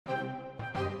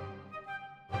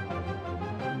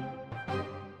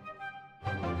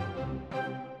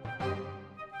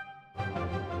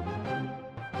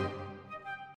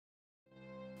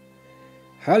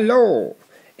Hallo,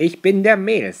 ich bin der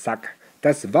Mehlsack,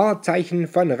 das Wahrzeichen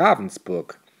von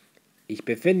Ravensburg. Ich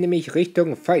befinde mich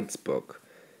Richtung Veitsburg.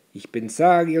 Ich bin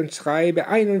sage und schreibe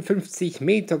 51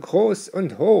 Meter groß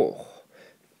und hoch.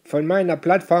 Von meiner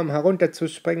Plattform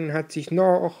herunterzuspringen hat sich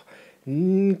noch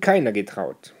keiner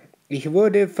getraut. Ich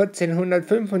wurde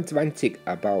 1425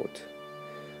 erbaut.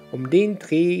 Um den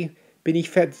Dreh bin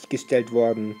ich fertiggestellt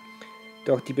worden,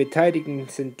 doch die Beteiligten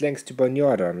sind längst über den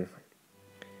Jordan.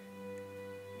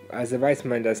 Also weiß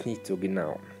man das nicht so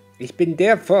genau. Ich bin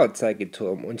der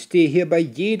Vorzeigeturm und stehe hier bei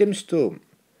jedem Sturm.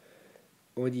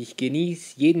 Und ich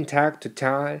genieße jeden Tag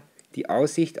total die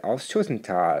Aussicht aufs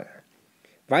Schussental.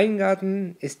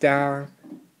 Weingarten ist da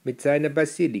mit seiner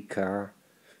Basilika.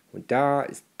 Und da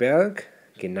ist Berg,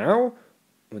 genau,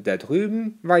 und da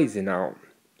drüben Weisenau.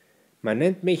 Man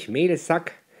nennt mich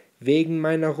Mehlsack wegen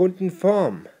meiner runden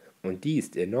Form, und die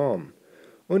ist enorm.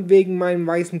 Und wegen meinem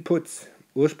weißen Putz.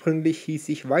 Ursprünglich hieß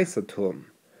ich Weißer Turm.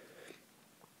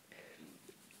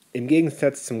 Im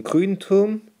Gegensatz zum grünen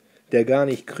Turm, der gar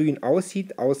nicht grün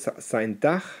aussieht, außer sein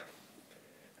Dach,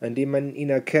 an dem man ihn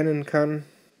erkennen kann.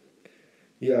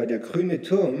 Ja, der grüne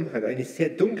Turm hat eine sehr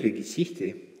dunkle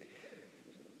Geschichte,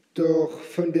 doch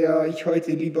von der ich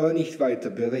heute lieber nicht weiter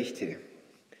berichte.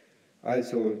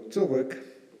 Also zurück.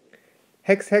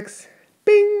 Hex, Hex,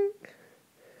 Bing!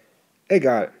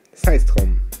 Egal, sei's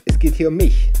drum. Es geht hier um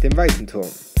mich, den weißen Turm.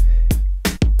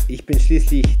 Ich bin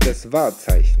schließlich das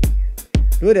Wahrzeichen.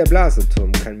 Nur der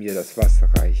Blaserturm kann mir das Wasser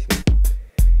reichen.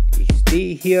 Ich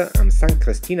stehe hier am St.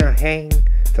 Christina Hang,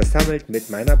 versammelt mit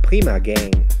meiner Prima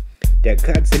Gang. Der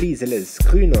Katzelieseles,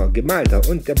 Grüner, Gemalter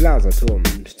und der Blaserturm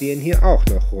stehen hier auch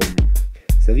noch rum.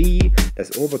 Sowie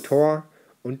das Obertor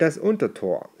und das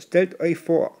Untertor. Stellt euch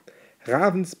vor,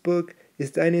 Ravensburg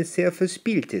ist eine sehr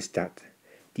verspielte Stadt,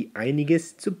 die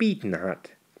einiges zu bieten hat.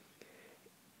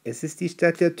 Es ist die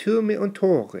Stadt der Türme und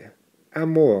Tore,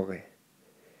 Amore.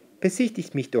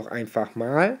 Besichtigt mich doch einfach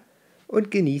mal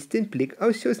und genießt den Blick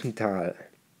aus Schussental.